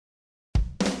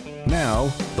Now,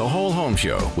 The Whole Home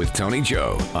Show with Tony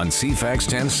Joe on CFAX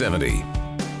 1070.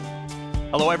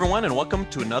 Hello, everyone, and welcome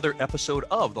to another episode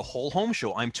of The Whole Home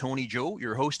Show. I'm Tony Joe,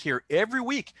 your host here every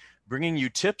week, bringing you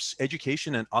tips,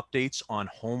 education, and updates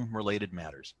on home-related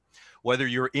matters. Whether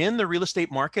you're in the real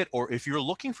estate market or if you're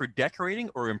looking for decorating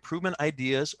or improvement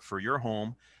ideas for your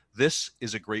home, this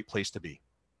is a great place to be.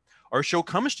 Our show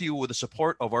comes to you with the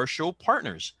support of our show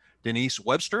partners, Denise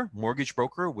Webster, mortgage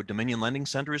broker with Dominion Lending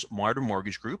Center's Modern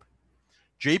Mortgage Group,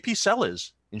 JP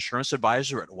Sellers, insurance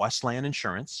advisor at Westland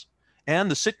Insurance,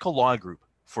 and the Sitka Law Group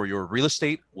for your real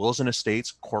estate, wills and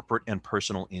estates, corporate, and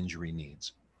personal injury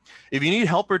needs. If you need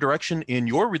help or direction in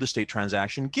your real estate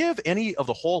transaction, give any of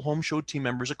the Whole Home Show team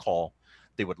members a call.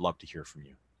 They would love to hear from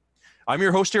you. I'm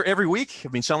your host here every week.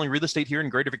 I've been selling real estate here in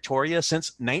Greater Victoria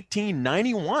since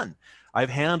 1991.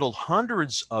 I've handled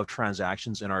hundreds of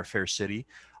transactions in our fair city.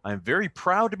 I'm very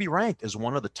proud to be ranked as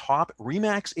one of the top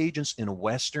RE/MAX agents in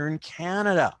Western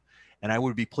Canada, and I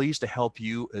would be pleased to help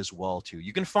you as well too.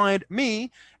 You can find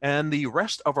me and the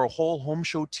rest of our Whole Home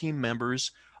Show team members'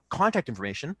 contact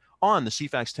information on the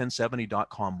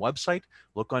CFAX1070.com website.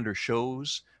 Look under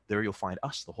shows. There you'll find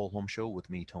us, The Whole Home Show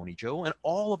with me, Tony Joe, and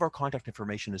all of our contact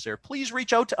information is there. Please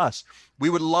reach out to us.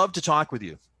 We would love to talk with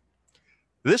you.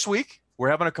 This week, we're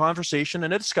having a conversation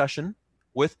and a discussion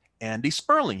with Andy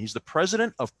Sperling. He's the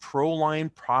president of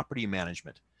Proline Property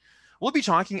Management. We'll be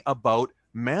talking about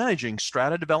managing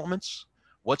strata developments,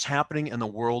 what's happening in the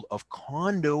world of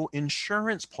condo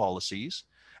insurance policies,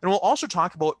 and we'll also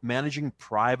talk about managing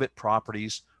private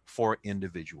properties for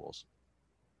individuals.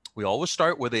 We always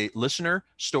start with a listener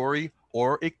story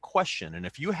or a question. And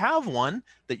if you have one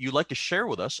that you'd like to share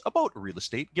with us about real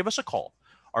estate, give us a call.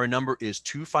 Our number is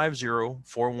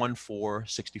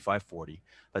 250-414-6540.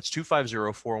 That's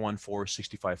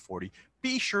 250-414-6540.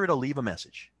 Be sure to leave a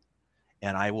message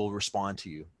and I will respond to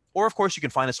you. Or of course, you can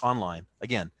find us online.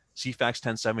 Again,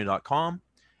 cfax1070.com,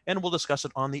 and we'll discuss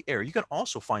it on the air. You can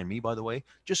also find me, by the way.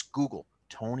 Just Google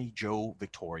Tony Joe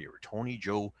Victoria or Tony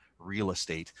Joe Real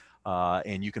Estate,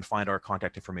 and you can find our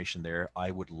contact information there.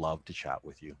 I would love to chat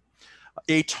with you.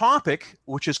 A topic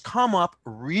which has come up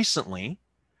recently,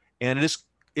 and it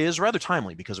is rather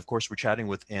timely because, of course, we're chatting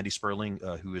with Andy Sperling,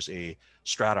 who is a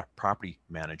strata property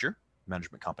management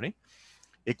company.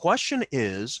 A question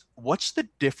is, what's the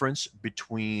difference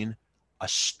between a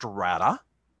strata,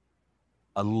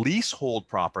 a leasehold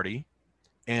property,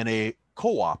 and a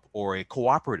co-op or a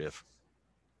cooperative?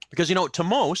 Because, to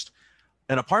most,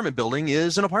 an apartment building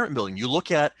is an apartment building. You look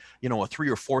at, a 3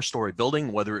 or 4 story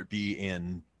building, whether it be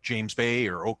in James Bay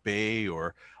or Oak Bay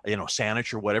or,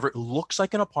 Saanich or whatever, it looks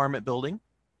like an apartment building.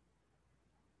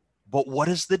 But what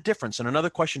is the difference? And another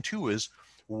question too is,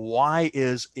 why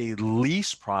is a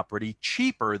lease property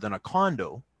cheaper than a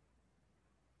condo?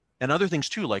 And other things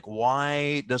too, like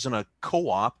why doesn't a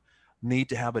co-op need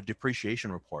to have a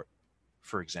depreciation report,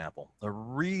 for example? A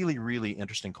really, really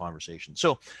interesting conversation.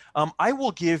 So I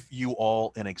will give you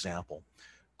all an example.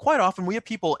 Quite often we have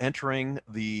people entering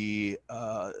the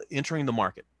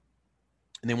market,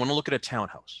 and they want to look at a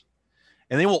townhouse.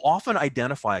 And they will often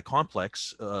identify a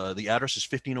complex. The address is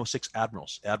 1506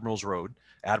 Admirals Road,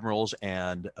 Admirals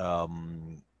and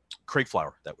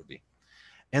Craigflower, that would be.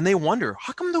 And they wonder,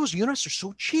 how come those units are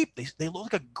so cheap? They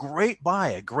look like a great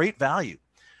buy, a great value.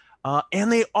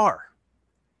 And they are,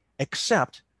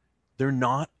 except they're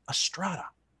not a strata.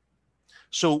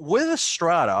 So with a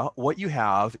strata, what you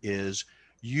have is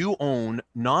you own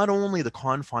not only the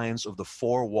confines of the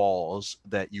 4 walls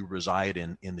that you reside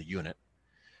in the unit,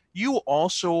 you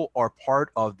also are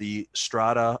part of the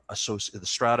strata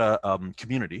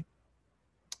community.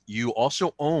 You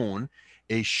also own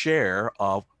a share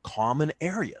of common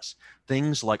areas,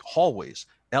 things like hallways,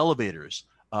 elevators,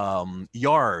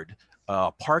 yard,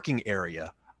 parking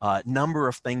area, number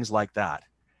of things like that.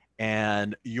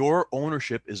 And your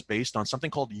ownership is based on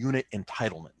something called unit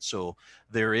entitlement. So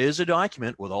there is a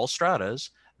document with all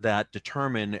stratas that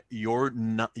determine your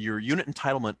unit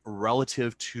entitlement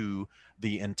relative to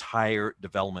the entire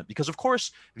development. Because of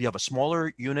course, if you have a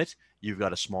smaller unit, you've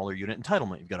got a smaller unit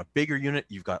entitlement. You've got a bigger unit,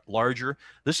 you've got larger.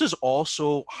 This is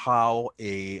also how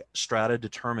a strata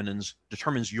determines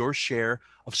your share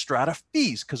of strata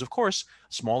fees. Because of course,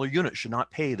 smaller units should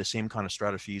not pay the same kind of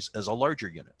strata fees as a larger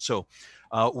unit. So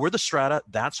we're the strata,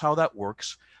 that's how that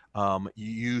works.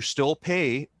 You still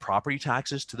pay property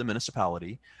taxes to the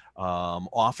municipality.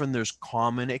 Often there's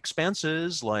common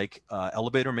expenses like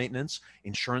elevator maintenance,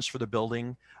 insurance for the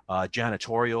building,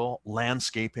 janitorial,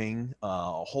 landscaping,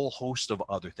 a whole host of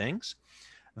other things.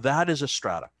 That is a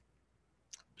strata.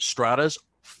 Stratas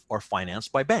are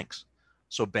financed by banks.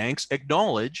 So banks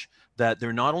acknowledge that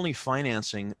they're not only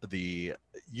financing the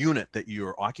unit that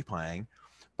you're occupying,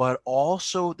 but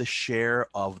also the share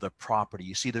of the property.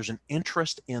 You see, there's an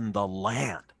interest in the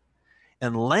land.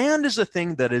 And land is a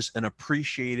thing that is an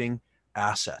appreciating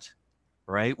asset,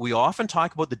 right? We often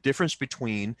talk about the difference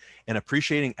between an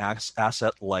appreciating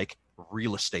asset like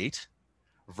real estate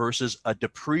versus a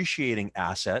depreciating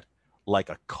asset like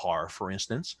a car, for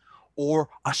instance, or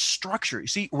a structure. You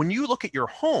see, when you look at your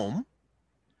home,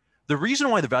 the reason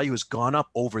why the value has gone up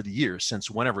over the years,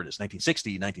 since whenever it is,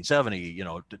 1960, 1970,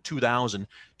 to 2000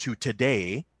 to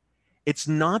today, it's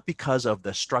not because of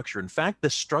the structure. In fact, the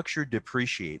structure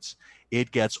depreciates.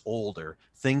 It gets older.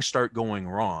 Things start going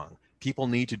wrong. People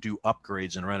need to do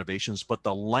upgrades and renovations, but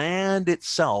the land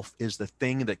itself is the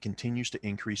thing that continues to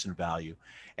increase in value.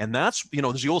 And that's,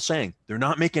 there's the old saying, they're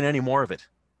not making any more of it,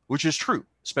 which is true,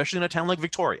 especially in a town like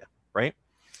Victoria, right?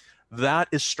 That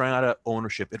is strata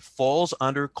ownership. It falls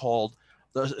under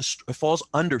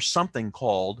something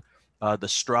called the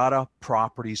Strata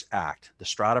Properties Act. The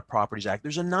Strata Properties Act.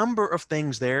 There's a number of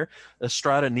things there. The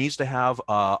strata needs to have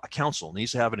a council,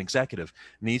 needs to have an executive,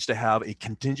 needs to have a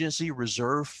contingency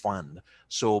reserve fund.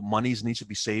 So monies needs to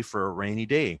be saved for a rainy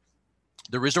day.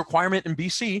 There is a requirement in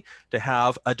BC to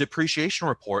have a depreciation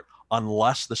report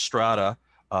unless the strata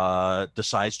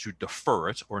decides to defer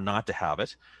it or not to have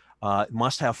it. It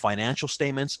must have financial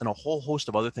statements and a whole host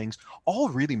of other things, all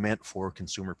really meant for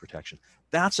consumer protection.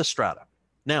 That's a strata.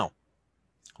 Now,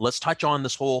 let's touch on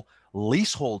this whole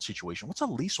leasehold situation. What's a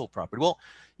leasehold property? Well,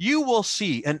 you will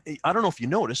see, and I don't know if you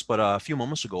noticed, but a few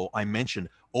moments ago, I mentioned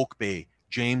Oak Bay,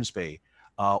 James Bay.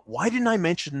 Why didn't I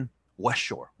mention West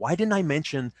Shore? Why didn't I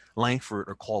mention Langford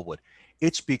or Colwood?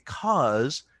 It's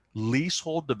because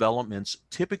leasehold developments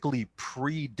typically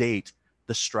predate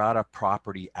the Strata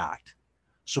Property Act.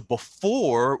 So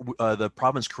before the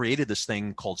province created this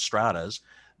thing called stratas,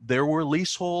 there were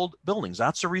leasehold buildings.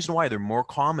 That's the reason why they're more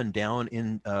common down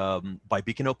in by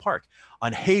Beacon Hill Park,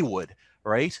 on Haywood,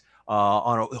 right?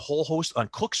 On a whole host on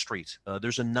Cook Street.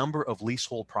 There's a number of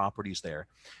leasehold properties there.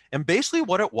 And basically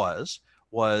what it was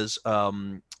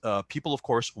people, of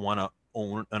course, want to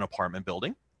own an apartment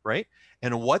building, right?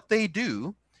 And what they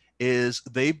do is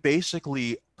they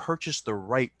basically purchase the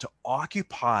right to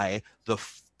occupy the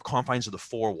confines of the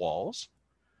four walls,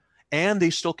 and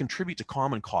they still contribute to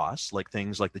common costs like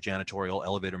things like the janitorial,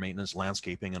 elevator maintenance,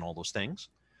 landscaping, and all those things.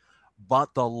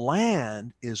 But the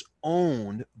land is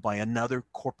owned by another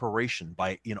corporation,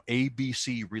 by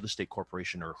ABC Real Estate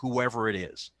Corporation or whoever it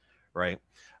is, right?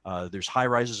 There's high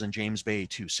rises in James Bay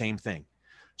too, same thing.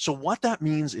 So what that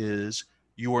means is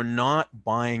you are not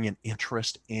buying an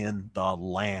interest in the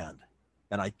land.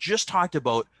 And I just talked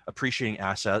about appreciating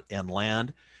asset and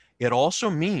land. It also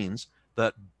means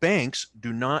that banks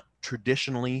do not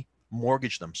traditionally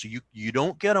mortgage them. So you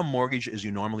don't get a mortgage as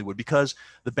you normally would because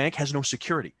the bank has no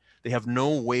security. They have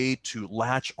no way to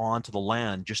latch onto the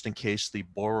land just in case the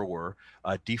borrower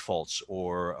defaults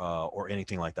or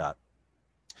anything like that.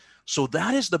 So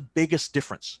that is the biggest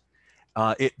difference.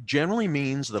 It generally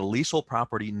means that a leasehold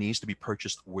property needs to be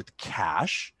purchased with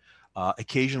cash.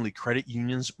 Occasionally, credit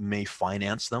unions may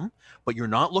finance them, but you're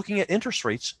not looking at interest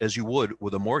rates as you would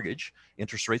with a mortgage.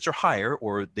 Interest rates are higher,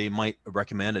 or they might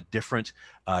recommend a different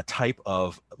type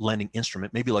of lending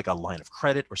instrument, maybe like a line of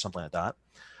credit or something like that.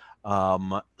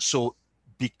 So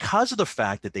because of the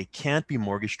fact that they can't be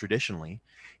mortgaged traditionally,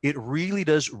 it really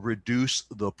does reduce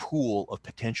the pool of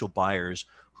potential buyers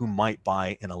who might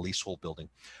buy in a leasehold building.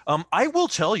 I will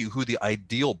tell you who the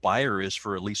ideal buyer is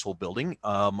for a leasehold building.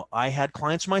 I had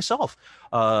clients myself.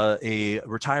 A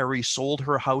retiree sold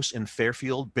her house in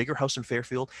Fairfield, bigger house in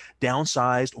Fairfield,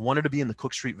 downsized, wanted to be in the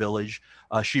Cook Street Village.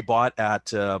 She bought at,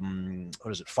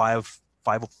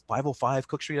 505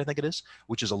 Cook Street, I think it is,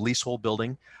 which is a leasehold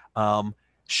building.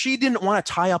 She didn't want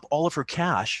to tie up all of her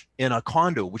cash in a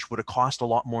condo, which would have cost a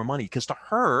lot more money, because to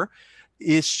her,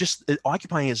 it's just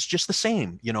occupying is just the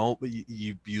same. You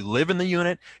live in the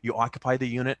unit, you occupy the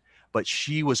unit, but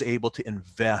she was able to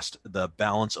invest the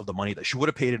balance of the money that she would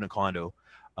have paid in a condo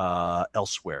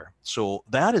elsewhere. So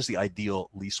that is the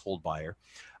ideal leasehold buyer.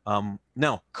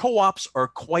 Now, co-ops are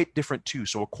quite different too.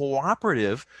 So a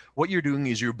cooperative, what you're doing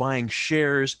is you're buying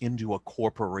shares into a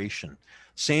corporation.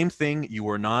 Same thing. You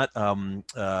are not,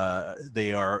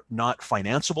 they are not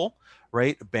financeable,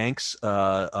 right? Banks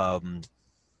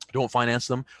don't finance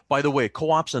them. By the way,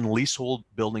 co-ops and leasehold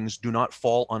buildings do not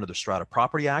fall under the Strata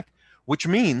Property Act, which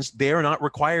means they are not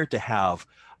required to have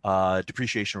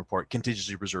depreciation report,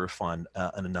 contingency reserve fund,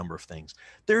 and a number of things.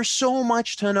 There's so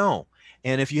much to know.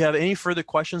 And if you have any further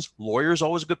questions, lawyer is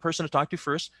always a good person to talk to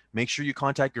first. Make sure you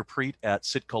contact your Preet at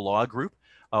Sitka Law Group.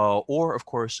 or of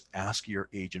course, ask your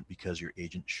agent because your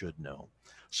agent should know.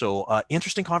 So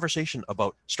interesting conversation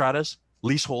about stratas,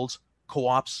 leaseholds,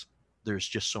 co-ops. There's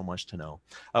just so much to know.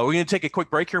 We're going to take a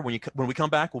quick break here. When we come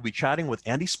back, we'll be chatting with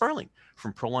Andy Sperling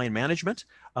from Proline Management.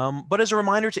 But as a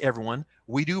reminder to everyone,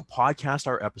 we do podcast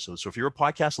our episodes. So if you're a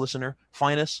podcast listener,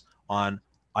 find us on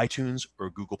iTunes or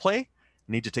Google Play.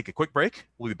 Need to take a quick break.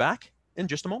 We'll be back in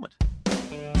just a moment.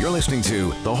 You're listening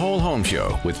to The Whole Home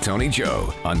Show with Tony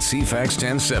Joe on CFAX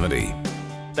 1070.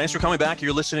 Thanks for coming back.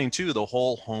 You're listening to The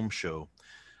Whole Home Show.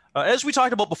 As we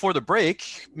talked about before the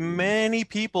break, many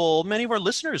of our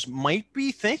listeners might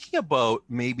be thinking about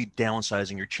maybe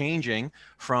downsizing or changing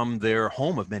from their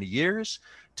home of many years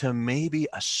to maybe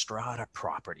a strata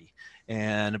property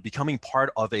and becoming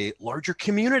part of a larger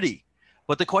community.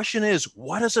 But the question is,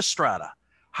 what is a strata?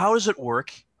 How does it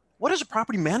work? What is a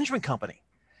property management company?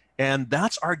 And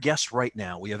that's our guest right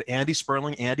now. We have Andy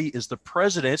Sperling. Andy is the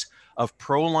president of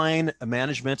Proline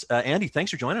Management. Andy,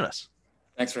 thanks for joining us.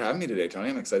 Thanks for having me today, Tony.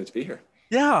 I'm excited to be here.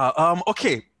 Yeah.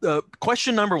 Okay.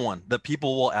 Question number one that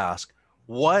people will ask: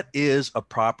 what is a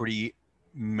property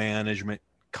management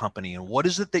company, and what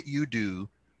is it that you do?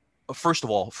 First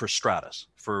of all, for stratas,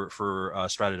 for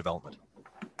strata development.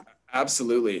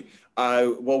 Absolutely.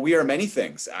 Well, we are many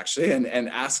things actually, and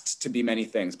asked to be many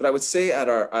things. But I would say at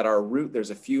our root,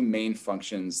 there's a few main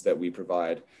functions that we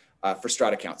provide for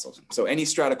strata councils. So any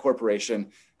strata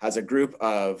corporation has a group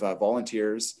of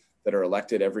volunteers that are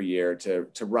elected every year to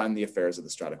run the affairs of the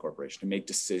strata corporation, to make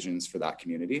decisions for that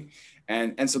community.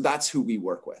 And so that's who we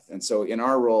work with. And so in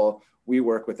our role, we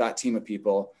work with that team of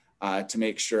people to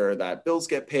make sure that bills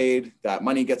get paid, that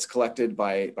money gets collected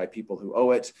by people who owe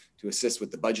it, to assist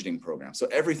with the budgeting program. So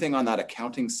everything on that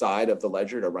accounting side of the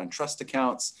ledger, to run trust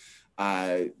accounts,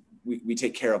 we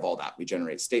take care of all that. We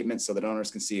generate statements so that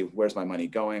owners can see, where's my money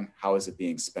going, how is it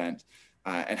being spent,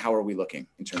 and how are we looking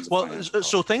in terms of well,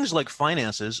 so things like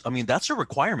finances, I mean, that's a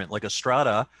requirement. Like a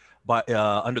strata,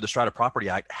 under the Strata Property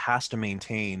Act, has to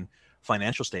maintain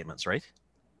financial statements, right?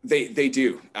 They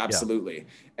do, absolutely. Yeah.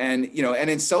 And, and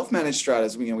in self-managed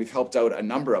stratas, we've helped out a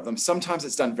number of them. Sometimes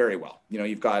it's done very well.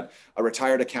 You've got a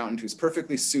retired accountant who's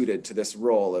perfectly suited to this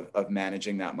role of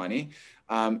managing that money.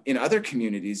 In other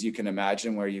communities, you can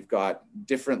imagine where you've got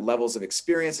different levels of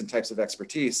experience and types of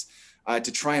expertise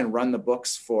to try and run the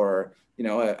books for,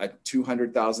 a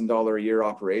 $200,000 a year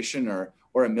operation or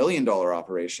 $1 million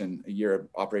a year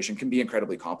operation can be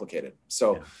incredibly complicated.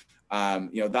 So,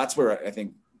 that's where I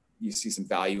think you see some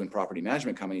value in property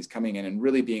management companies coming in and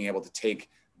really being able to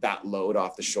take that load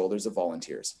off the shoulders of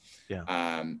volunteers. Yeah.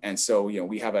 And so,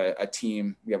 we have a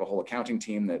team, we have a whole accounting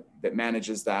team that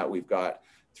manages that. We've got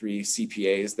 3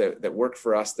 CPAs that work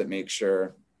for us that make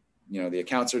sure, the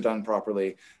accounts are done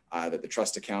properly, that the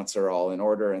trust accounts are all in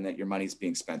order, and that your money's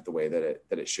being spent the way that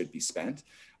it should be spent.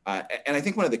 And I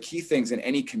think one of the key things in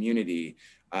any community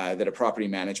that a property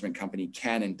management company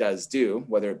can and does do,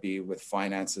 whether it be with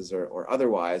finances or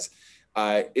otherwise,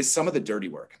 is some of the dirty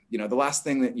work. The last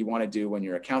thing that you want to do when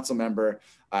you're a council member,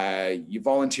 you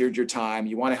volunteered your time,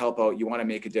 you want to help out, you want to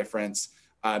make a difference.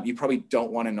 You probably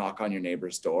don't want to knock on your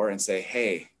neighbor's door and say,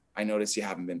 hey, I noticed you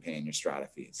haven't been paying your strata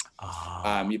fees.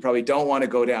 You probably don't want to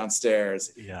go downstairs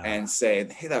and say,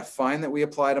 hey, that fine that we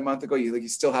applied a month ago, you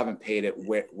still haven't paid it.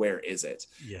 Where is it?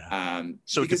 Yeah.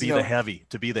 So because, to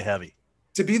be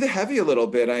the heavy a little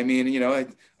bit. I mean,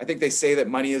 I think they say that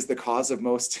money is the cause of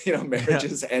most,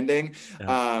 marriages ending.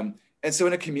 Yeah. And so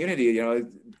in a community,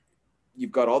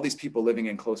 you've got all these people living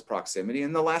in close proximity.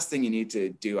 And the last thing you need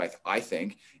to do, I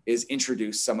think, is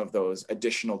introduce some of those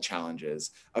additional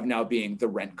challenges of now being the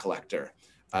rent collector,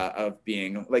 of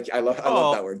being like, I love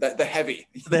that word, the heavy.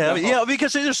 The heavy, yeah,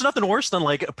 because there's nothing worse than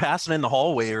like passing in the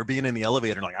hallway or being in the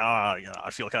elevator and like, I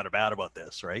feel kind of bad about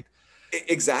this, right?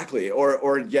 Exactly.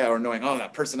 Or knowing,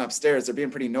 that person upstairs, they're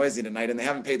being pretty noisy tonight and they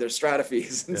haven't paid their strata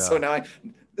fees. And so now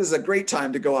this is a great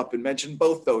time to go up and mention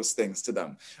both those things to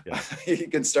them. Yeah. You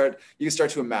can start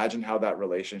to imagine how that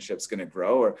relationship's going to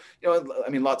grow. Or,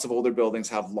 lots of older buildings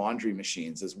have laundry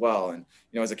machines as well. And,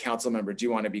 as a council member, do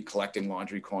you want to be collecting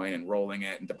laundry coin and rolling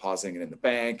it and depositing it in the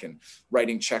bank and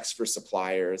writing checks for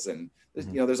suppliers? And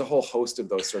there's a whole host of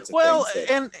those sorts of things. Well,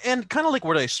 and kind of like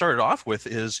what I started off with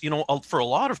is, for a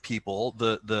lot of people,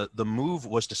 the move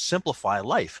was to simplify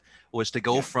life, was to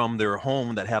go from their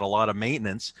home that had a lot of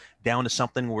maintenance down to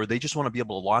something where they just want to be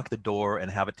able to lock the door and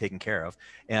have it taken care of.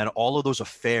 And all of those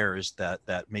affairs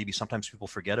that maybe sometimes people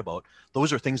forget about,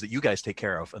 those are things that you guys take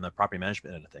care of in the property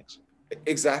management end of things.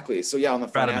 Exactly. So yeah, on the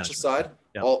Strata financial management. side,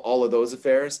 Yeah. all of those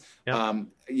affairs, Yeah.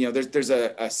 there's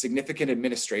a significant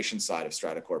administration side of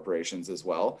strata corporations as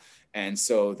well. And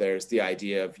so there's the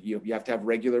idea of you have to have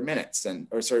regular minutes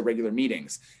regular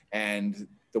meetings, and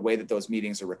the way that those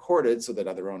meetings are recorded so that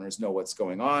other owners know what's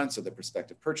going on, so that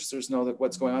prospective purchasers know that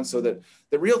what's going on, so that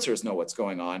the realtors know what's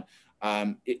going on,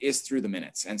 it is through the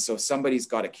minutes. And so somebody's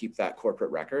got to keep that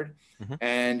corporate record. Mm-hmm.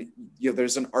 And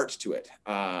there's an art to it.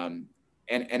 And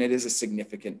it is a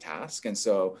significant task. And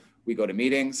so we go to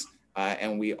meetings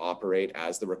and we operate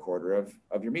as the recorder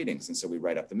of your meetings. And so we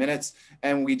write up the minutes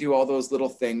and we do all those little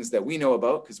things that we know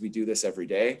about, because we do this every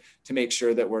day, to make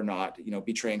sure that we're not,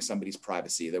 betraying somebody's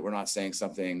privacy, that we're not saying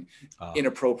something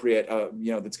inappropriate,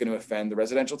 that's going to offend the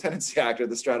Residential Tenancy Act or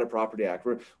the Strata Property Act.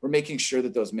 We're making sure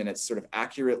that those minutes sort of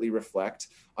accurately reflect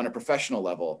on a professional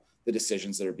level the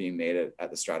decisions that are being made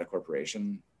at the Strata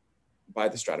Corporation by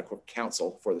the Strata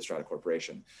Council for the Strata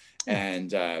Corporation.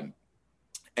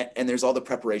 And there's all the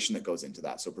preparation that goes into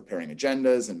that. So preparing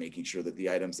agendas and making sure that the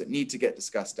items that need to get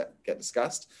discussed,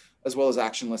 as well as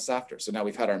action lists after. So now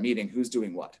we've had our meeting, who's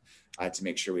doing what, to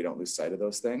make sure we don't lose sight of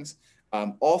those things.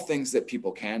 All things that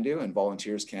people can do and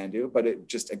volunteers can do, but it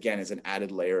just, again, is an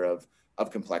added layer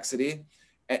of complexity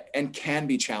and can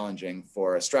be challenging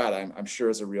for a strata. I'm sure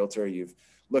as a realtor, you've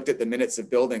looked at the minutes of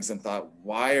buildings and thought,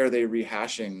 why are they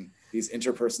rehashing these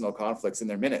interpersonal conflicts in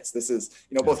their minutes? This is,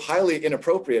 both highly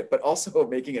inappropriate, but also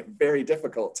making it very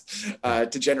difficult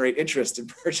to generate interest in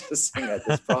purchasing at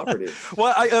this property.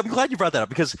 Well, I'm glad you brought that up,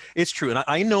 because it's true. And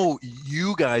I know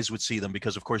you guys would see them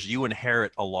because, of course, you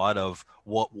inherit a lot of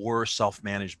what were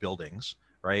self-managed buildings,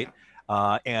 right?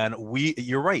 And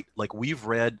you're right. Like, we've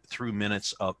read through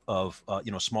minutes of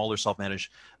smaller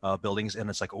self-managed buildings, and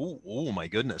it's like, oh my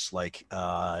goodness, like,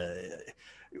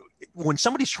 when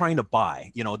somebody's trying to buy,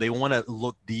 they want to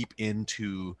look deep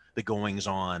into the goings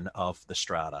on of the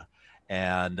strata.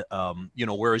 And,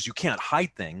 whereas you can't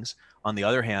hide things, on the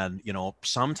other hand,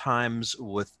 sometimes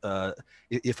with,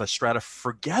 if a strata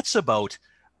forgets about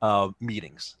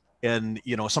meetings, and,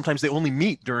 sometimes they only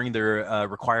meet during their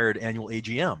required annual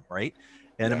AGM, right?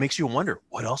 And it makes you wonder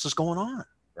what else is going on,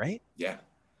 right? Yeah.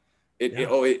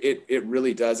 It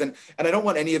really does. And I don't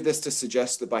want any of this to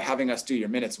suggest that by having us do your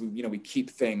minutes, we keep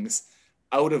things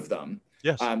out of them.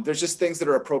 Yes. There's just things that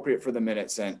are appropriate for the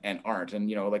minutes and aren't. And,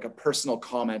 like a personal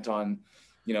comment on,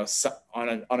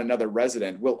 on another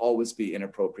resident will always be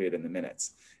inappropriate in the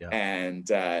minutes. Yeah.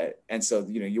 And so,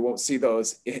 you won't see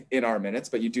those in our minutes,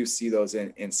 but you do see those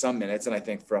in some minutes. And I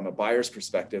think from a buyer's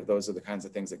perspective, those are the kinds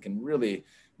of things that can really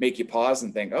make you pause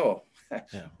and think, oh,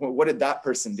 yeah. Well, what did that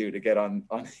person do to get on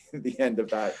the end of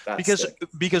that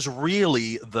because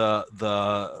really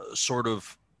the sort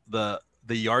of the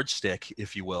yardstick,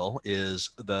 if you will,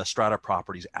 is the Strata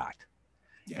Properties Act.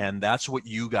 Yeah. And that's what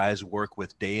you guys work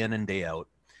with day in and day out.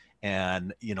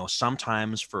 And,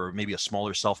 sometimes for maybe a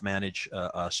smaller self-managed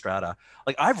strata,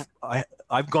 like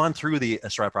I've gone through the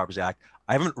Strata Properties Act.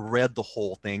 I haven't read the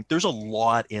whole thing. There's a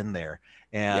lot in there.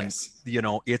 And, yes.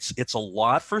 It's a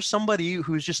lot for somebody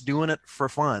who's just doing it for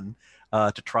fun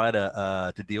to try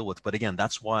to deal with. But again,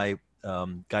 that's why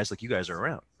guys like you guys are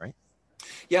around, right?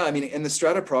 Yeah, I mean, and the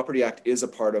Strata Property Act is a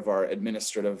part of our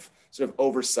administrative sort of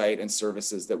oversight and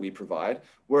services that we provide.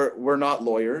 We're not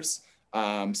lawyers,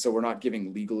 so we're not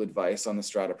giving legal advice on the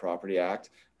Strata Property Act,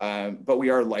 but we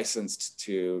are licensed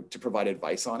to provide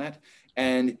advice on it.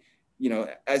 And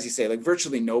as you say, like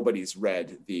virtually nobody's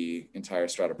read the entire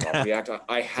Strata Property Act.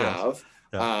 I have.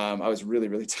 Yeah. I was really,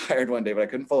 really tired one day, but I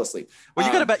couldn't fall asleep. Well,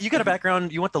 you got a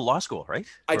background. You went to law school, right?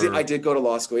 I did go to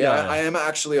law school. Yeah, I am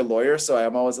actually a lawyer, so I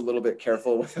am always a little bit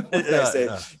careful when I say,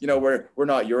 we're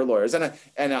not your lawyers, and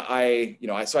I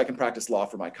so I can practice law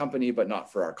for my company, but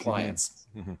not for our clients.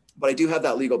 Mm-hmm. But I do have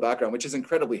that legal background, which is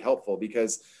incredibly helpful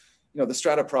because, the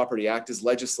Strata Property Act is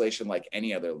legislation like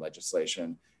any other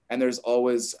legislation, and there's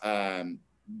always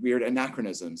weird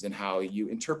anachronisms in how you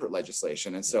interpret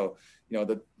legislation, and so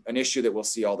an issue that we'll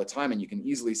see all the time, and you can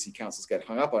easily see councils get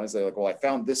hung up on, is they're like, well, I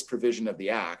found this provision of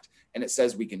the act and it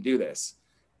says we can do this.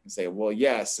 And say, well,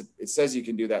 yes, it says you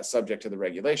can do that subject to the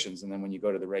regulations. And then when you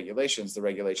go to the regulations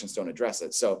don't address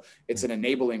it. So it's an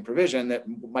enabling provision that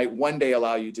might one day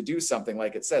allow you to do something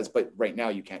like it says, but right now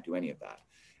you can't do any of that.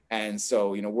 And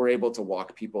so, we're able to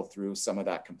walk people through some of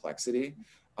that complexity.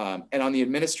 And on the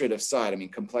administrative side, I mean,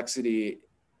 complexity,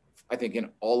 I think in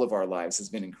all of our lives has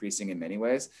been increasing in many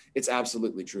ways. It's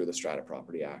absolutely true of the Strata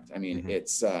Property Act. I mean,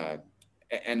 it's,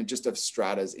 and just of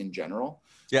stratas in general.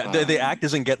 Yeah, the act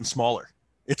isn't getting smaller.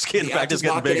 It's getting, in fact, it's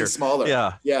getting bigger. Getting smaller.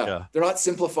 Yeah. They're not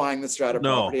simplifying the Strata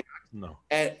Property Act. No.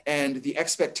 And the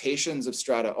expectations of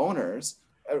strata owners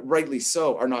rightly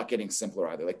so, are not getting simpler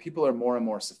either. Like people are more and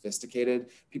more sophisticated.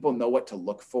 People know what to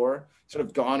look for. Sort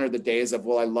of gone are the days of,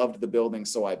 well, I loved the building,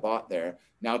 so I bought there.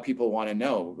 Now people want to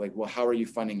know, like, well, how are you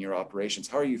funding your operations?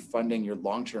 How are you funding your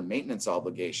long-term maintenance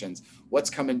obligations? What's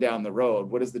coming down the road?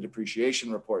 What does the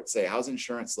depreciation report say? How's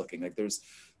insurance looking? Like there's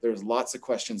lots of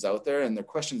questions out there, and they're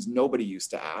questions nobody used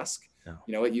to ask. Yeah.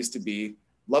 You know, it used to be,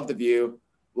 love the view,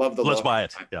 love the Let's look. buy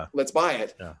it. Yeah. Let's buy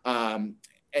it. Yeah.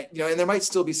 And, you know, and there might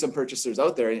still be some purchasers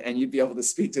out there, and you'd be able to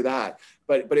speak to that.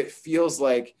 But it feels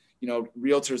like, you know,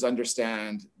 realtors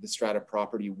understand the strata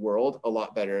property world a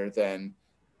lot better than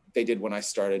they did when I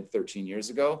started 13 years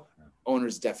ago.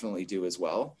 Owners definitely do as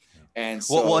well. And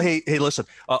so, well, hey, listen.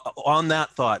 On that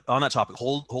topic,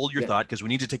 hold your thought, because we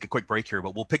need to take a quick break here.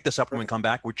 But we'll pick this up when we come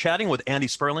back. We're chatting with Andy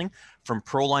Sperling from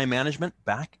Proline Management.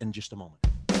 Back in just a moment.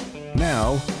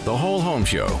 Now, the Whole Home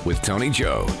Show with Tony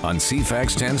Joe on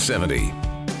CFAX 1070.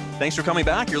 Thanks for coming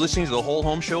back. You're listening to the Whole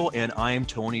Home Show, and I'm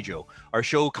Tony Joe. Our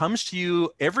show comes to you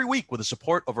every week with the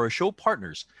support of our show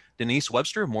partners: Denise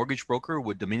Webster, mortgage broker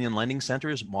with Dominion Lending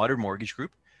Center's Modern Mortgage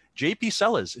Group; JP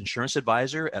Sellas, insurance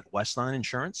advisor at Westline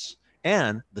Insurance;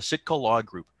 and the Sitka Law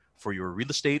Group for your real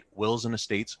estate, wills and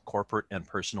estates, corporate and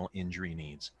personal injury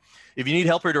needs. If you need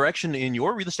help or direction in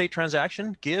your real estate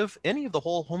transaction, give any of the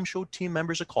Whole Home Show team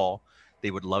members a call. They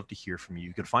would love to hear from you.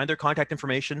 You can find their contact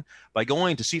information by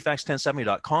going to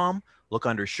cfax1070.com. Look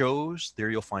under shows. There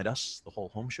you'll find us, the Whole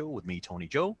Home Show with me, Tony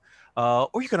Joe.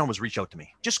 Or you can always reach out to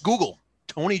me. Just Google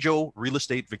Tony Joe Real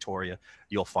Estate Victoria.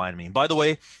 You'll find me. And by the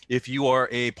way, if you are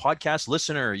a podcast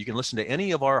listener, you can listen to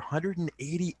any of our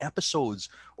 180 episodes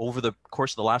over the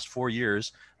course of the last 4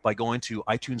 years by going to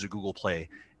iTunes or Google Play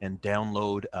and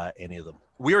download any of them.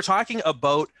 We are talking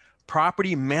about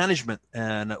property management,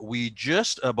 and we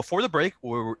just before the break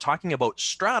we were talking about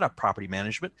strata property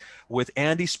management with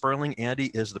Andy Sperling. Andy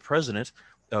is the president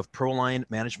of Proline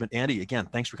Management. Andy, again,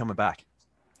 thanks for coming back.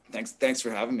 Thanks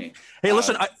for having me. Hey,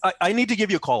 listen, I need to give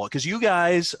you a call, because you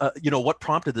guys, what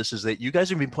prompted this is that you guys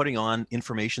have been putting on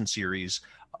information series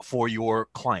for your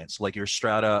clients, like your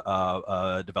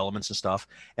strata developments and stuff.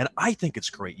 And I think it's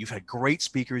great. You've had great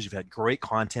speakers. You've had great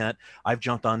content. I've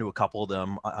jumped onto a couple of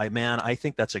them. I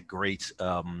think that's a great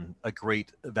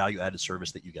value added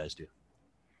service that you guys do.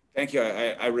 Thank you.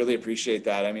 I really appreciate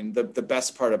that. I mean, the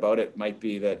best part about it might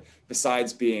be that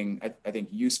besides being, I think,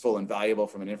 useful and valuable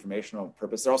from an informational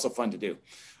purpose, they're also fun to do.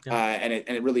 Yeah. And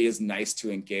it really is nice to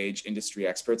engage industry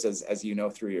experts, as you know,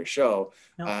 through your show,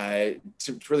 to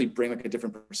really bring like a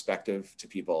different perspective to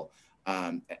people.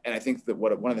 And I think that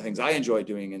one of the things I enjoy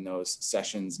doing in those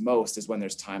sessions most is when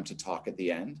there's time to talk at the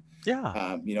end.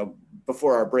 Yeah.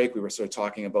 Before our break, we were sort of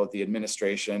talking about the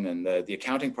administration and the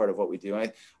accounting part of what we do.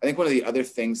 And I think one of the other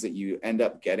things that you end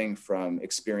up getting from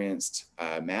experienced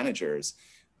managers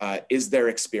is their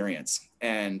experience.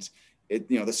 And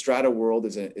the strata world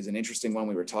is an interesting one.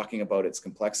 We were talking about its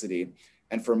complexity.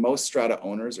 And for most strata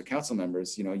owners or council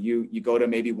members, you go to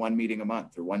maybe one meeting a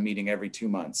month, or one meeting every 2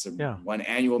 months, or one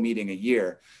annual meeting a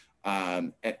year.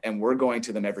 And we're going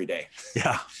to them every day.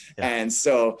 Yeah. And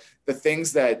so the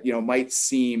things that, might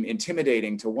seem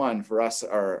intimidating to one, for us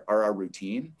are our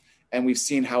routine. And we've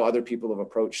seen how other people have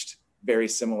approached very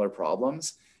similar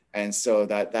problems. And so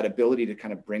that ability to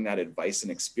kind of bring that advice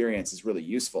and experience is really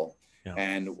useful. Yeah.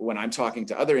 And when I'm talking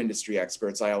to other industry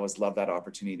experts, I always love that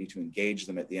opportunity to engage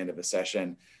them at the end of a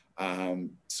session,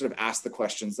 sort of ask the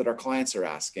questions that our clients are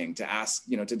asking,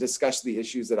 to discuss the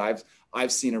issues that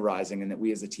I've seen arising and that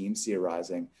we as a team see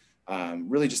arising,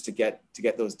 really just to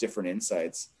get those different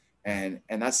insights. And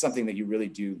that's something that you really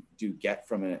do get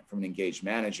from an engaged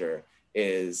manager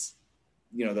is,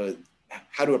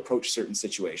 how to approach certain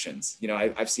situations.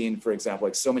 I've seen, for example,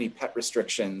 like so many pet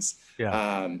restrictions,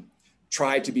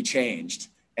 tried to be changed.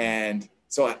 And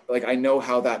so I know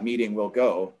how that meeting will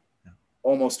go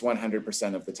almost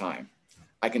 100% of the time.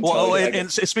 I can tell you. And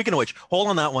speaking of which, hold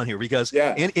on that one here, because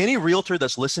any realtor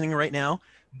that's listening right now,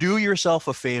 do yourself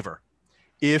a favor.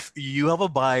 If you have a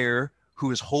buyer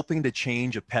who is hoping to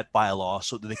change a pet bylaw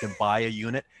so that they can buy a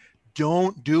unit,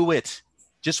 don't do it.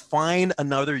 Just find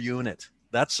another unit.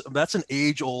 That's an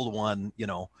age-old one,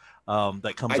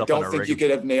 that comes up. I don't think you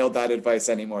could have nailed that advice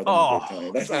any more than you did,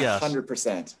 Tony. That's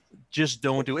 100%. Just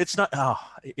don't do it. It's not.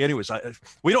 Anyways,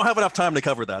 we don't have enough time to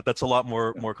cover that. That's a lot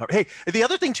more. Hey, the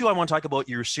other thing too, I want to talk about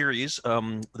your series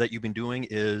that you've been doing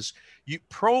is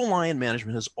Proline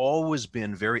Management has always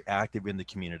been very active in the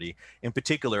community. In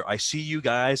particular, I see you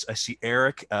guys. I see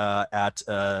Eric at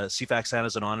CFAX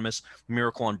Santa's Anonymous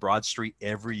Miracle on Broad Street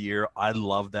every year. I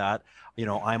love that.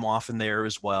 I'm often there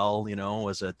as well,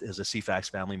 as a CFAX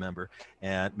family member.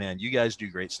 And man, you guys do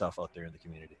great stuff out there in the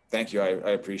community. Thank you.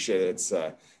 I appreciate it.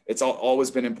 It's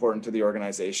always been important to the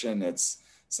organization. It's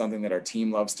something that our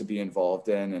team loves to be involved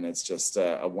in, and it's just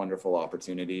a wonderful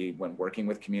opportunity when working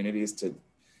with communities to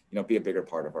be a bigger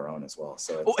part of our own as well.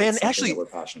 So and actually, we're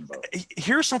passionate about.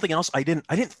 Here's something else I didn't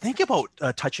think about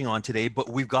touching on today, but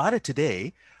we've got it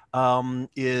today.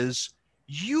 Is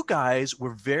you guys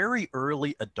were very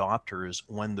early adopters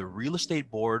when the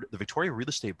Victoria Real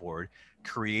Estate Board,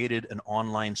 created an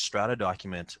online strata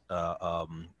document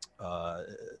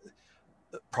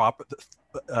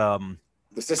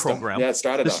the system program. Yeah,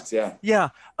 StrataDocs. Yeah.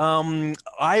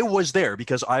 I was there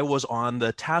because I was on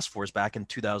the task force back in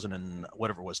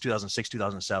 2006,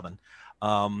 2007,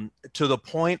 to the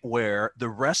point where the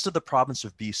rest of the province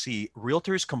of BC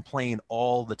realtors complain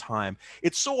all the time.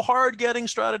 It's so hard getting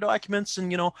strata documents,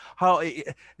 and how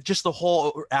just the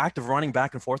whole act of running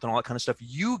back and forth and all that kind of stuff.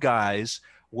 You guys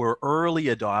were early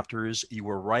adopters. You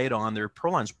were right on there.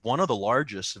 Proline's one of the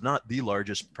largest, if not the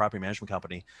largest, property management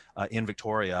company in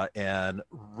Victoria. And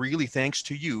really thanks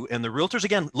to you and the realtors,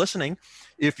 again, listening,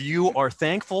 if you are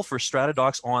thankful for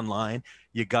StrataDocs Online,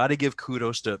 you got to give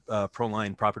kudos to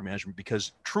Proline Property Management,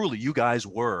 because truly you guys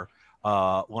were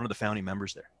one of the founding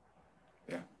members there.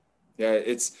 Yeah.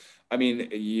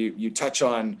 You touch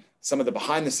on some of the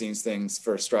behind the scenes things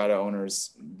for strata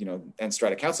owners, and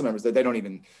strata council members that they don't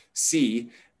even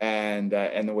see, and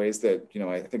the ways that,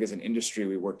 I think as an industry,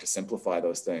 we work to simplify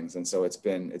those things. And so it's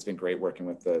been great working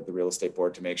with the real estate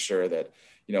board to make sure that,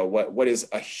 what is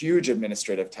a huge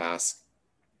administrative task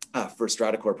for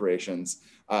strata corporations,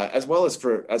 as well as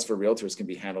for realtors, can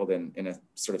be handled in a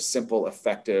sort of simple,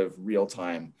 effective,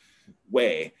 real-time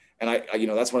way. And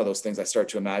that's one of those things I start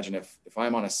to imagine if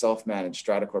I'm on a self-managed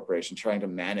strata corporation trying to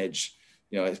manage,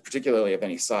 particularly of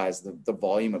any size, the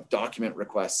volume of document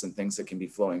requests and things that can be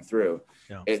flowing through.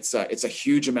 Yeah. It's a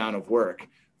huge amount of work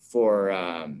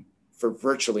for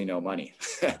virtually no money.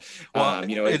 Well,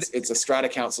 it's a strata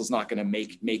council's not going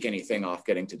to make anything off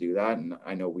getting to do that, and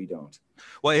I know we don't.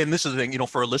 Well, and this is the thing,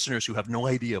 for our listeners who have no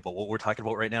idea about what we're talking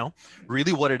about right now,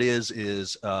 really what it is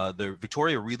the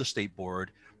Victoria Real Estate Board,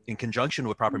 in conjunction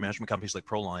with property management companies like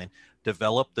Proline,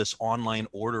 developed this online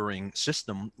ordering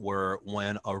system where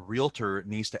when a realtor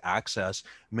needs to access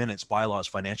minutes, bylaws,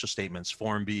 financial statements,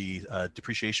 Form B,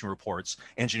 depreciation reports,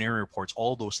 engineering reports,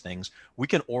 all those things, we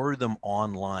can order them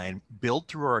online, billed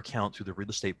through our account through the real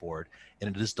estate board,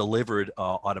 and it is delivered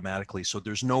automatically. So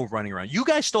there's no running around. You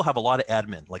guys still have a lot of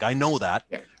admin. Like, I know that,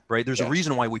 right? There's a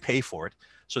reason why we pay for it.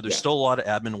 So there's still a lot of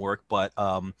admin work, but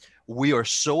we are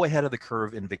so ahead of the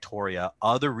curve in Victoria.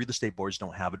 Other real estate boards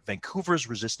don't have it. Vancouver's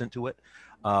resistant to it.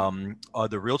 The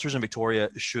realtors in Victoria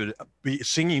should be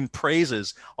singing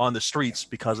praises on the streets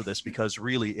because of this, because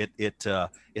really it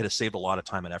has saved a lot of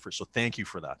time and effort. So thank you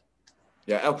for that.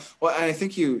 Yeah. Well, I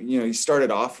think you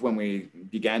started off when we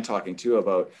began talking too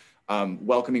about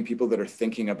welcoming people that are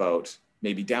thinking about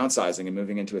maybe downsizing and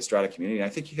moving into a strata community. And I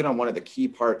think you hit on one of the key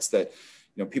parts that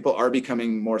people are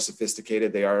becoming more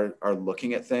sophisticated. They are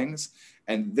looking at things.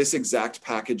 And this exact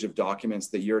package of documents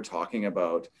that you're talking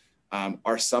about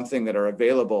are something that are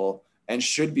available and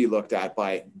should be looked at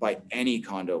by any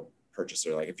condo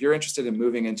purchaser. Like, if you're interested in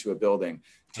moving into a building,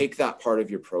 take that part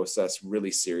of your process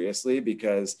really seriously,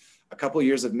 because a couple of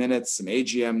years of minutes, some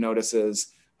AGM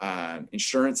notices,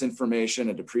 insurance information,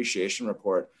 a depreciation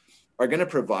report are going to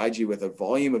provide you with a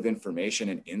volume of information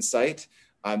and insight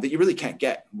that you really can't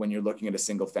get when you're looking at a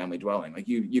single family dwelling. Like,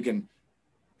 you can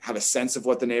have a sense of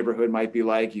what the neighborhood might be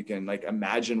like. You can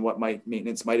imagine what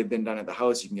maintenance might have been done at the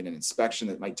house. You can get an inspection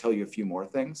that might tell you a few more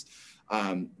things.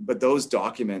 But those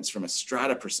documents from a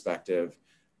strata perspective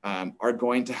are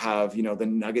going to have, the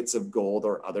nuggets of gold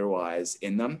or otherwise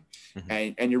in them.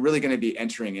 Mm-hmm. And you're really going to be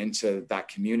entering into that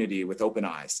community with open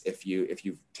eyes if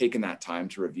you've taken that time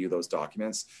to review those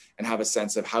documents and have a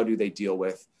sense of how do they deal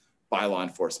with bylaw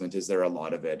enforcement. Is there a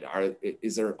lot of it?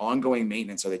 Is there ongoing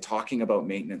maintenance? Are they talking about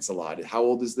maintenance a lot? How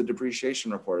old is the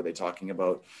depreciation report? Are they talking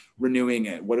about renewing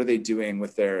it? What are they doing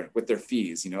with their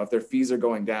fees? If their fees are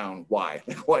going down, why?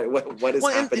 What is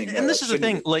happening? And this is the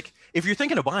thing, like, if you're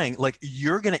thinking of buying, like,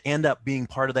 you're going to end up being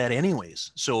part of that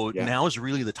anyways. So now is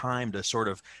really the time to sort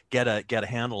of get a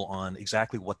handle on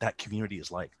exactly what that community is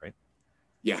like, right?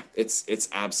 Yeah, it's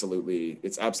absolutely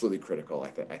critical,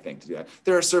 I think, to do that.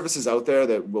 There are services out there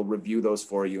that will review those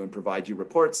for you and provide you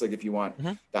reports. Like, if you want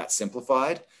that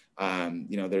simplified,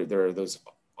 there are those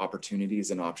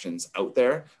opportunities and options out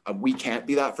there. We can't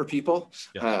be that for people.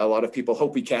 A lot of people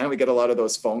hope we can. We get a lot of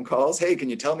those phone calls. Hey, can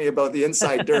you tell me about the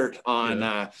inside dirt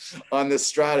on this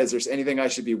strata? Is there anything I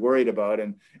should be worried about?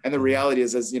 And And the reality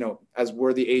is, as you know, as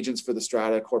we're the agents for the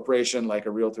strata corporation, like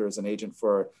a realtor is an agent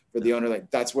for the owner, like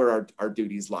that's where our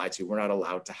duties lie to. We're not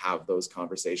allowed to have those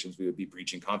conversations. We would be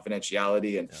breaching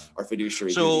confidentiality and our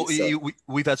fiduciary duties. So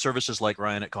we've had services like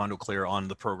Ryan at Condo Clear on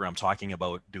the program talking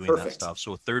about doing that stuff.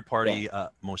 So a third party,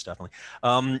 most definitely.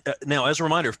 Now, as a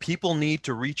reminder, if people need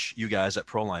to reach you guys at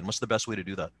Proline, what's the best way to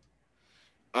do that?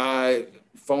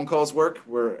 Phone calls work.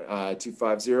 We're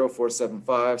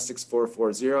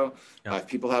 250-475-6440. If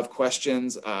people have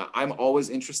questions, I'm always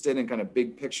interested in kind of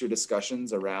big picture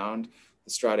discussions around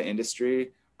the strata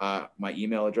industry. My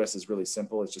email address is really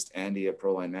simple. It's just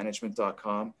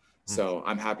andy@prolinemanagement.com. So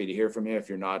I'm happy to hear from you. If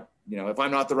you're not, if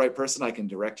I'm not the right person, I can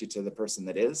direct you to the person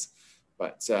that is.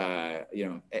 But,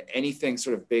 anything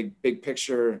sort of big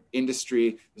picture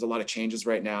industry, there's a lot of changes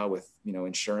right now with,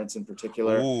 insurance in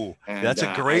particular. Ooh, and that's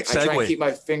a great segue. I try and keep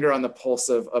my finger on the pulse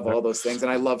of all those things.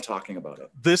 And I love talking about it.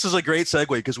 This is a great segue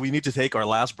because we need to take our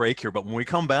last break here. But when we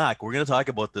come back, we're going to talk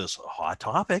about this hot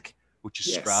topic, which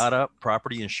is strata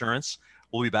property insurance.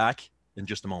 We'll be back in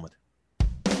just a moment.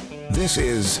 This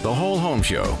is The Whole Home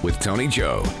Show with Tony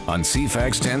Joe on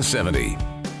CFAX 1070.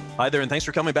 Hi there, and thanks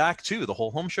for coming back to The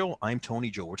Whole Home Show. I'm Tony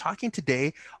Joe. We're talking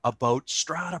today about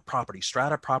strata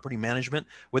property management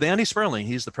with Andy Sperling.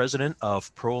 He's the president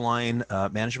of Proline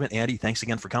Management. Andy, thanks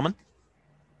again for coming.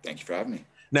 Thank you for having me.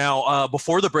 Now,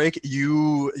 before the break,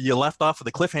 you left off with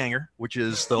a cliffhanger, which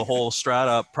is the whole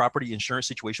strata property insurance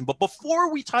situation. But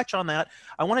before we touch on that,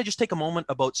 I want to just take a moment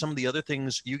about some of the other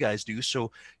things you guys do.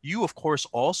 So you, of course,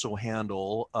 also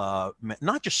handle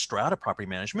not just strata property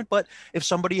management, but if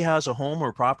somebody has a home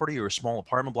or property or a small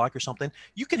apartment block or something,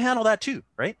 you can handle that too,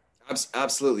 right?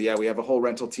 Absolutely. Yeah, we have a whole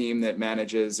rental team that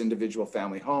manages individual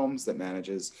family homes, that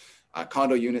manages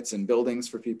condo units and buildings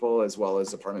for people, as well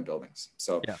as apartment buildings.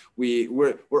 So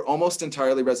we're almost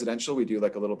entirely residential. We do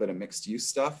like a little bit of mixed use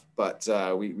stuff, but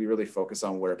we really focus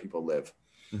on where people live.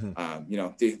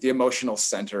 The emotional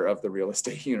center of the real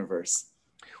estate universe.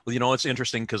 Well, it's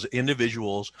interesting because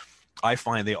individuals, I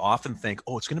find they often think,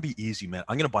 oh, it's going to be easy, man.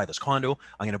 I'm going to buy this condo.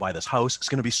 I'm going to buy this house. It's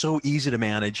going to be so easy to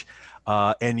manage.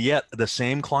 And yet the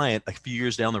same client a few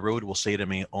years down the road will say to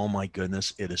me, oh my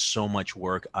goodness, it is so much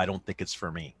work. I don't think it's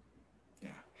for me.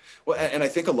 Well, and I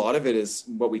think a lot of it is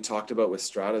what we talked about with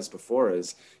stratas before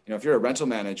is, if you're a rental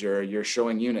manager, you're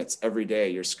showing units every day,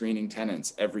 you're screening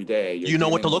tenants every day. You know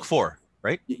what to look for,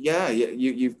 right? Yeah,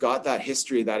 you've got that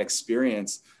history, that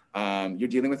experience. You're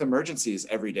dealing with emergencies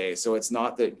every day. So it's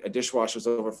not that a dishwasher's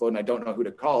overflowed and I don't know who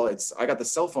to call. I got the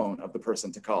cell phone of the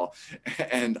person to call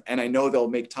and I know they'll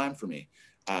make time for me.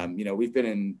 We've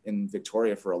been in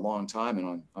Victoria for a long time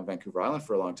and on Vancouver Island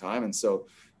for a long time. And so,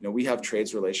 we have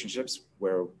trades relationships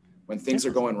where when things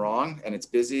are going wrong and it's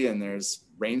busy and there's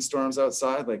rainstorms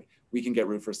outside, like we can get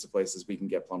roofers to places, we can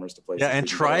get plumbers to places. Yeah, and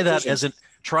try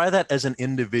that as an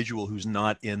individual who's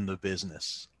not in the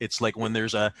business. It's like when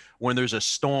there's a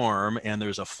storm and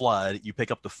there's a flood, you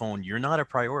pick up the phone. You're not a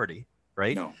priority,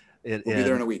 right? No, we'll be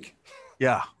there in a week.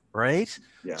 Yeah, right.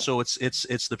 Yeah. So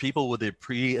it's the people with the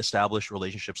pre-established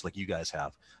relationships like you guys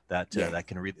have that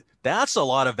can read. That's a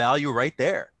lot of value right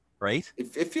there. Right?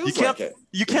 It feels like it.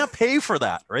 You can't pay for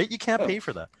that, right? You can't pay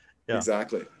for that. Yeah.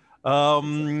 Exactly.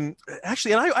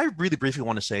 Actually, and I really briefly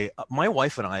want to say, my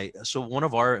wife and I, so one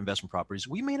of our investment properties,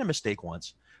 we made a mistake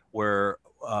once where,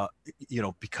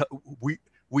 because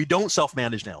we don't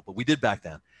self-manage now, but we did back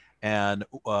then. And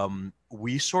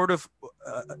we sort of,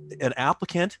 an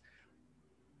applicant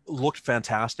looked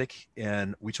fantastic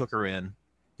and we took her in.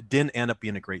 It didn't end up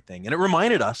being a great thing. And it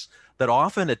reminded us that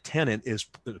often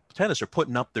tenants are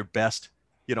putting up their best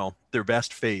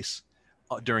face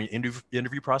during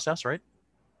interview process, right?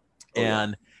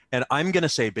 And I'm going to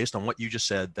say, based on what you just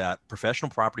said, that professional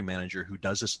property manager who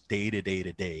does this day to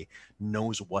day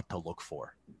knows what to look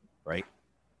for, right?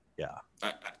 Yeah.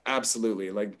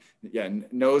 Absolutely.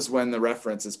 Knows when the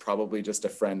reference is probably just a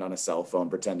friend on a cell phone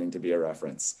pretending to be a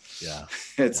reference. Yeah.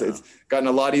 It's gotten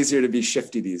a lot easier to be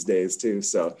shifty these days too.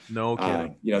 So no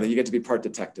kidding. Then you get to be part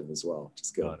detective as well.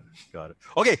 Just good. Got it.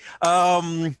 Okay.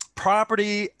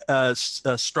 Property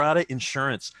strata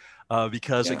insurance.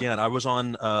 Because again, I was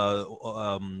on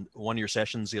one of your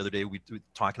sessions the other day. We were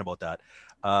talking about that.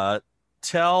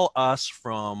 Tell us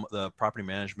from the property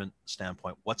management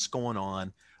standpoint, what's going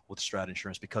on with strata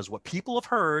insurance, because what people have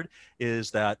heard is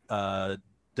that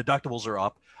deductibles are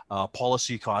up,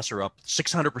 policy costs are up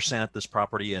 600%, this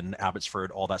property in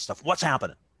Abbotsford, all that stuff. What's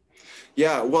happening?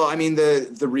 Yeah, well, I mean,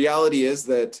 the reality is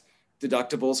that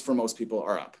deductibles for most people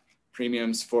are up.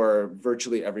 Premiums for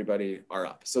virtually everybody are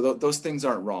up. So those things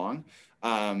aren't wrong.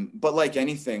 But like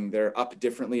anything, they're up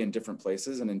differently in different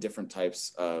places and in different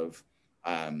types of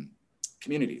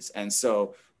communities. And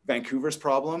so Vancouver's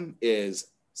problem is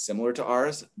similar to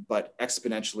ours, but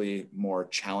exponentially more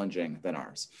challenging than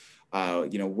ours.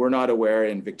 We're not aware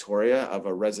in Victoria of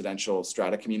a residential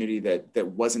strata community that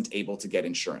wasn't able to get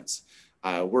insurance.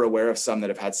 We're aware of some that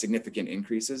have had significant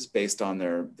increases based on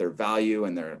their value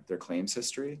and their claims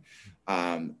history.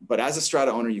 But as a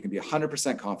strata owner, you can be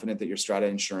 100% confident that your strata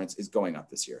insurance is going up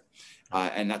this year.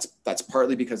 And that's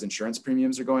partly because insurance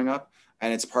premiums are going up,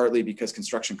 and it's partly because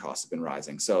construction costs have been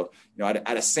rising. So,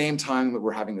 at a same time that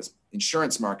we're having this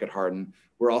insurance market harden,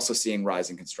 we're also seeing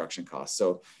rising construction costs.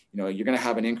 So, you're going to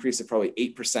have an increase of probably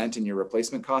 8% in your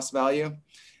replacement cost value,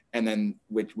 and then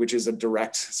which is a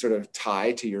direct sort of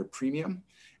tie to your premium.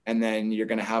 And then you're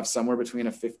going to have somewhere between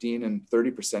a 15 and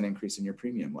 30% increase in your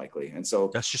premium likely. And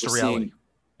so that's just a reality.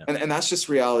 And that's just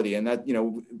reality. And that,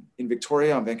 in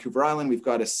Victoria, on Vancouver Island, we've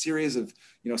got a series of,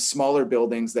 smaller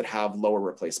buildings that have lower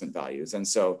replacement values. And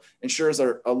so insurers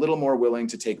are a little more willing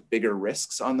to take bigger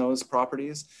risks on those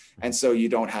properties. And so you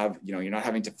don't have, you're not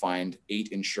having to find 8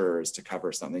 insurers to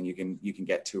cover something. You can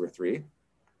get 2 or 3.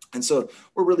 And so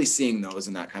we're really seeing those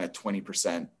in that kind of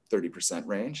 20%, 30%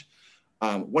 range.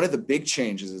 One of the big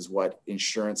changes is what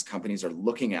insurance companies are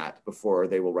looking at before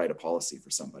they will write a policy for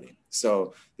somebody.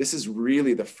 So this is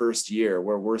really the first year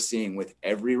where we're seeing with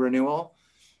every renewal,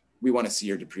 we want to see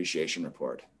your depreciation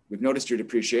report. We've noticed your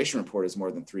depreciation report is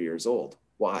more than 3 years old.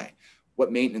 Why?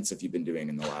 What maintenance have you been doing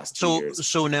in the last 2 years?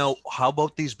 So now, how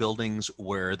about these buildings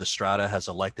where the strata has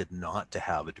elected not to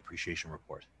have a depreciation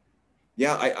report?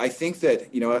 Yeah, I think that,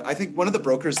 I think one of the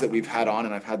brokers that we've had on,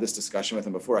 and I've had this discussion with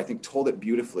him before, I think told it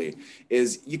beautifully,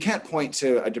 is you can't point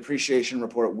to a depreciation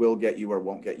report will get you or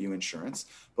won't get you insurance.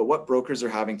 But what brokers are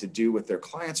having to do with their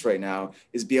clients right now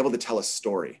is be able to tell a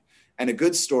story. And a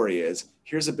good story is,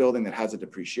 here's a building that has a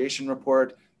depreciation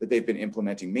report that they've been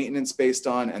implementing maintenance based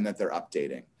on and that they're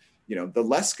updating. The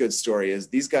less good story is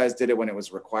these guys did it when it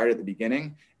was required at the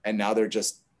beginning, and now they're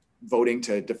just voting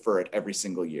to defer it every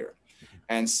single year.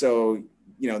 And so,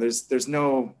 there's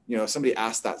no, somebody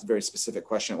asked that very specific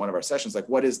question at one of our sessions, like,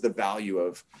 what is the value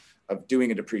of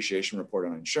doing a depreciation report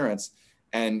on insurance?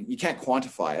 And you can't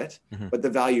quantify it, but the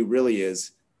value really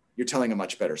is you're telling a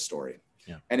much better story.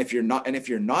 Yeah. And if you're not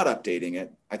updating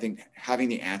it, I think having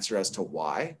the answer as to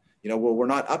why, we're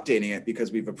not updating it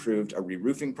because we've approved a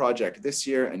re-roofing project this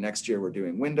year, and next year we're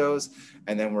doing windows,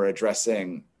 and then we're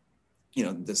addressing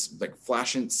this like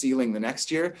flashing ceiling the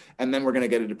next year. And then we're going to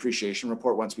get a depreciation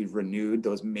report once we've renewed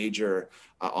those major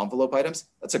envelope items.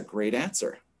 That's a great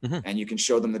answer. And you can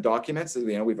show them the documents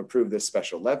that, we've approved this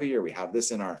special levy, or we have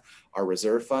this in our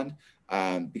reserve fund,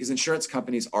 because insurance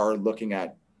companies are looking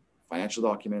at financial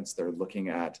documents. They're looking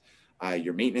at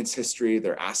your maintenance history.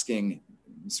 They're asking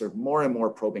sort of more and more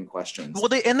probing questions. Well,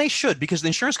 they should, because the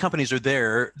insurance companies are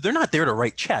there. They're not there to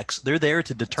write checks. They're there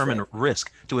to determine risk,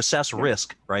 to assess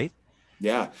risk, right?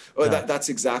 Yeah, that's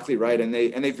exactly right. And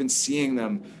they've been seeing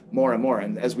them more and more.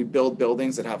 And as we build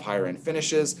buildings that have higher end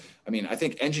finishes, I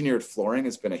think engineered flooring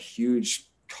has been a huge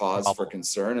cause for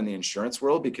concern in the insurance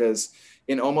world, because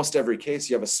in almost every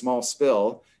case you have a small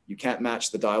spill, you can't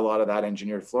match the dye lot of that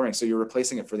engineered flooring, so you're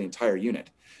replacing it for the entire unit.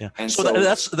 Yeah. And so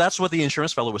that's what the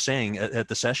insurance fellow was saying at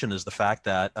the session, is the fact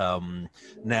that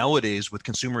nowadays with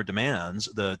consumer demands,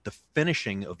 the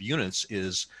finishing of units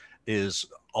is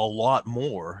a lot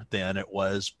more than it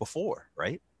was before,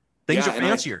 right? Things are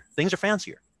fancier. Things are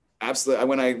fancier. Absolutely.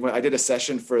 When I did a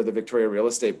session for the Victoria Real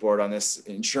Estate Board on this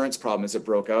insurance problem as it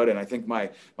broke out, and I think my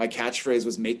catchphrase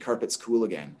was "make carpets cool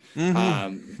again,"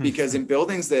 because in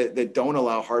buildings that don't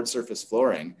allow hard surface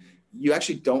flooring, you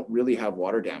actually don't really have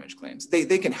water damage claims.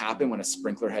 They can happen when a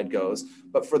sprinkler head goes,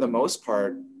 but for the most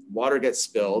part, water gets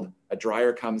spilled, a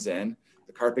dryer comes in,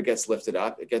 the carpet gets lifted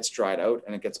up, it gets dried out,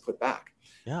 and it gets put back.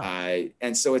 Yeah.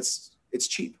 And so it's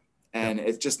cheap. And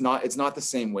it's not the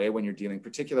same way when you're dealing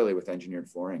particularly with engineered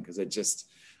flooring, because it just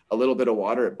a little bit of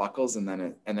water, it buckles, and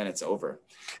then it's over.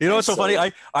 It's so funny.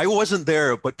 I wasn't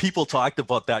there, but people talked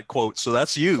about that quote. So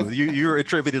that's you're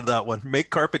attributed to that one.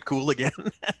 Make carpet cool again.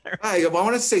 I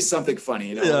wanted to say something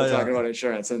funny, we're talking about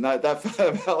insurance, and that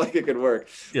felt like it could work.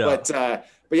 Yeah.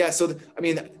 But yeah, so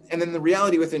and then the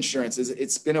reality with insurance is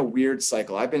it's been a weird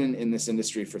cycle. I've been in this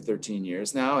industry for 13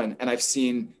 years now, and I've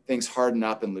seen things harden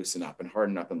up and loosen up and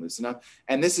harden up and loosen up.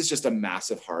 And this is just a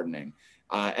massive hardening.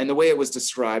 And the way it was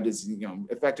described is,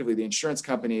 effectively the insurance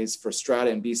companies for strata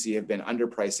in BC have been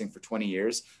underpricing for 20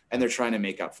 years, and they're trying to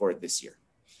make up for it this year.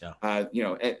 Yeah.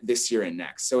 This year and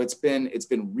next. So it's been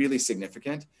really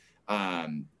significant.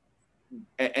 And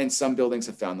some buildings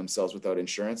have found themselves without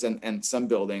insurance, and some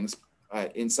buildings,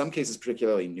 in some cases,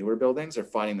 particularly newer buildings, are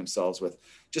finding themselves with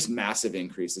just massive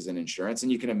increases in insurance.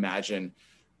 And you can imagine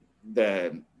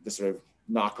the sort of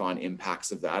knock-on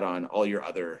impacts of that on all your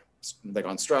other, like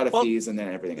on strata fees and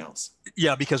then everything else.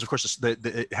 Yeah, because of course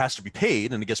it has to be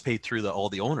paid, and it gets paid through all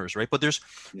the owners, right? But there's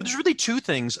really two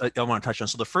things I want to touch on.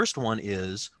 So the first one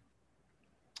is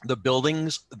the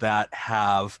buildings that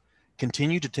have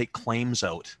continued to take claims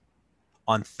out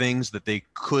on things that they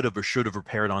could have or should have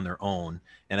repaired on their own,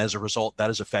 and as a result, that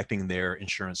is affecting their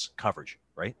insurance coverage,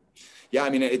 right? Yeah, I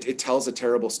mean, it tells a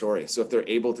terrible story. So if they're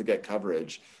able to get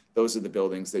coverage, those are the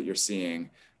buildings that you're seeing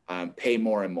pay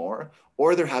more and more,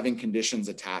 or they're having conditions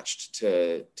attached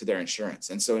to their insurance.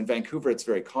 And so in Vancouver, it's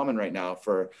very common right now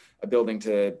for a building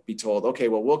to be told, okay,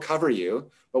 well, we'll cover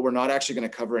you, but we're not actually going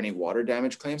to cover any water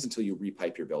damage claims until you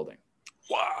repipe your building.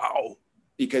 Wow.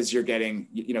 Because you're getting,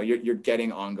 you're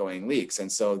getting ongoing leaks.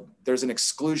 And so there's an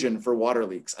exclusion for water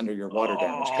leaks under your water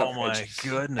damage coverage. Oh my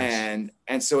goodness.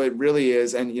 And so it really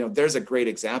is. And, there's a great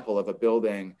example of a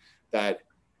building that,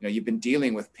 you've been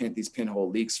dealing with these pinhole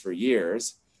leaks for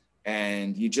years,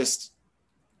 and you just,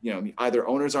 either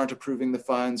owners aren't approving the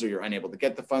funds, or you're unable to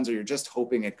get the funds, or you're just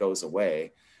hoping it goes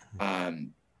away.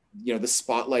 The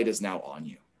spotlight is now on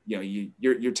you.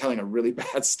 You're telling a really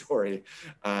bad story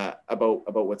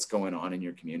about what's going on in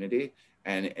your community,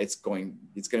 and it's going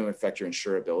to affect your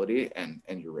insurability and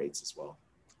your rates as well.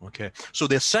 Okay. So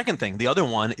the second thing, the other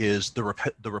one is the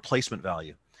replacement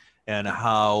value, and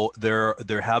how there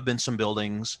have been some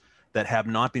buildings that have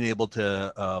not been able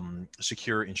to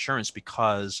secure insurance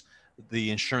because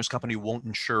the insurance company won't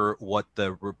insure what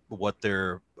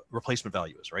their replacement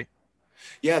value is, right?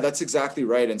 Yeah, that's exactly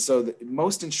right. And so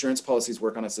most insurance policies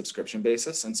work on a subscription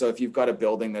basis. And so if you've got a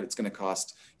building that it's going to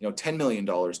cost, $10 million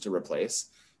to replace,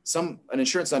 an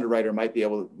insurance underwriter might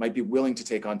be willing to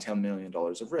take on $10 million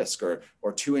of risk,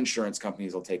 or two insurance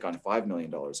companies will take on $5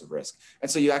 million of risk. And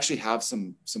so you actually have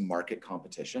some market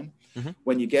competition. Mm-hmm.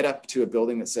 When you get up to a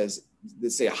building that says,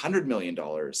 let's say $100 million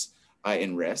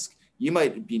in risk, you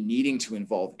might be needing to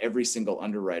involve every single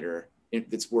underwriter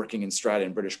that's working in strata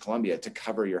in British Columbia to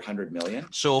cover your 100 million.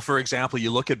 So for example, you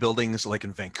look at buildings like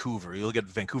in Vancouver, you look at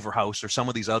Vancouver House or some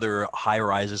of these other high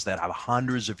rises that have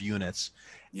hundreds of units.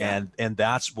 Yeah. And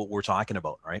that's what we're talking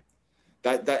about, right?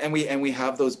 And we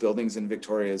have those buildings in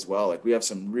Victoria as well. Like we have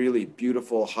some really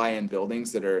beautiful high-end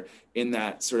buildings that are in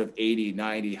that sort of 80,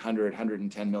 90, 100,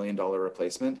 $110 million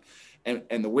replacement.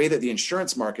 And the way that the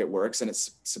insurance market works, and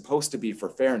it's supposed to be for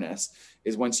fairness,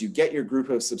 is once you get your group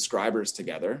of subscribers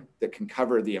together that can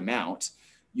cover the amount,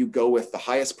 you go with the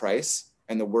highest price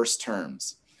and the worst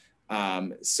terms,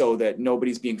 so that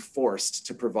nobody's being forced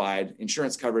to provide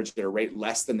insurance coverage at a rate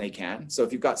less than they can. So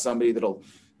if you've got somebody that'll,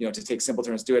 to take simple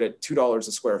terms, do it at $2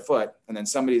 a square foot, and then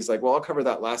somebody's like, well, I'll cover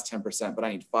that last 10%, but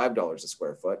I need $5 a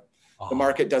square foot. Oh. The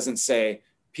market doesn't say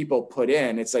people put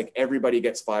in, it's like everybody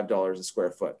gets $5 a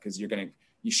square foot, because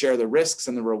you share the risks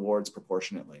and the rewards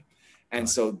proportionately. And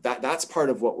so that's part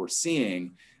of what we're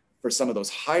seeing for some of those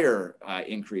higher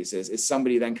increases, is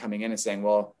somebody then coming in and saying,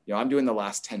 well, I'm doing the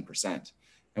last 10%.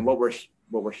 And what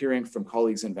we're hearing from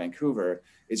colleagues in Vancouver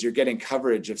is you're getting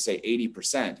coverage of, say,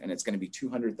 80%, and it's going to be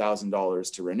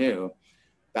 $200,000 to renew.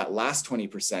 That last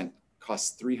 20%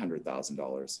 costs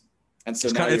 $300,000. And so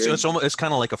it's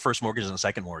kind of like a first mortgage and a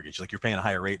second mortgage. Like you're paying a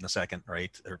higher rate in the second,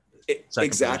 right?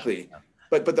 Exactly. Yeah.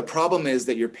 But the problem is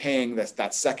that you're paying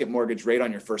that second mortgage rate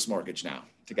on your first mortgage now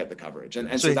to get the coverage.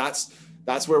 And so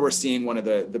that's where we're seeing one of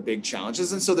the big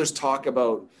challenges. And so there's talk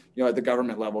about, at the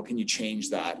government level, can you change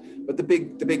that? But the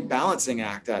big balancing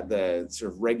act at the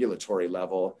sort of regulatory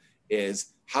level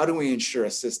is, how do we ensure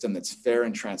a system that's fair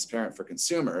and transparent for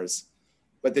consumers,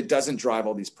 but that doesn't drive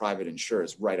all these private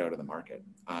insurers right out of the market,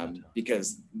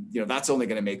 because that's only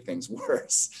going to make things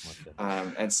worse.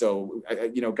 And so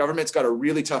government's got a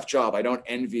really tough job. I don't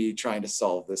envy trying to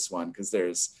solve this one, because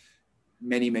there's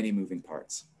many moving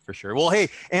parts. For sure. Well, hey,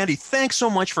 Andy, thanks so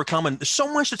much for coming. There's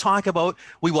so much to talk about.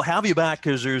 We will have you back,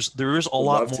 because there is a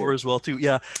lot more as well too.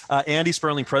 Yeah. Andy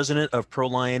Sperling, president of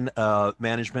Proline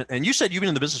Management. And you said you've been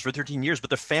in the business for 13 years,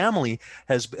 but the family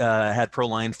has had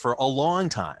Proline for a long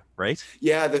time, right?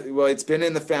 Yeah. Well, it's been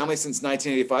in the family since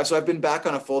 1985. So I've been back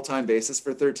on a full-time basis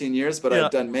for 13 years, but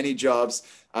I've done many jobs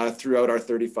throughout our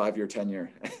 35-year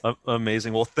tenure.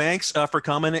 Amazing. Well, thanks for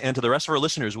coming. And to the rest of our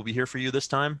listeners, we'll be here for you this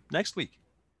time next week.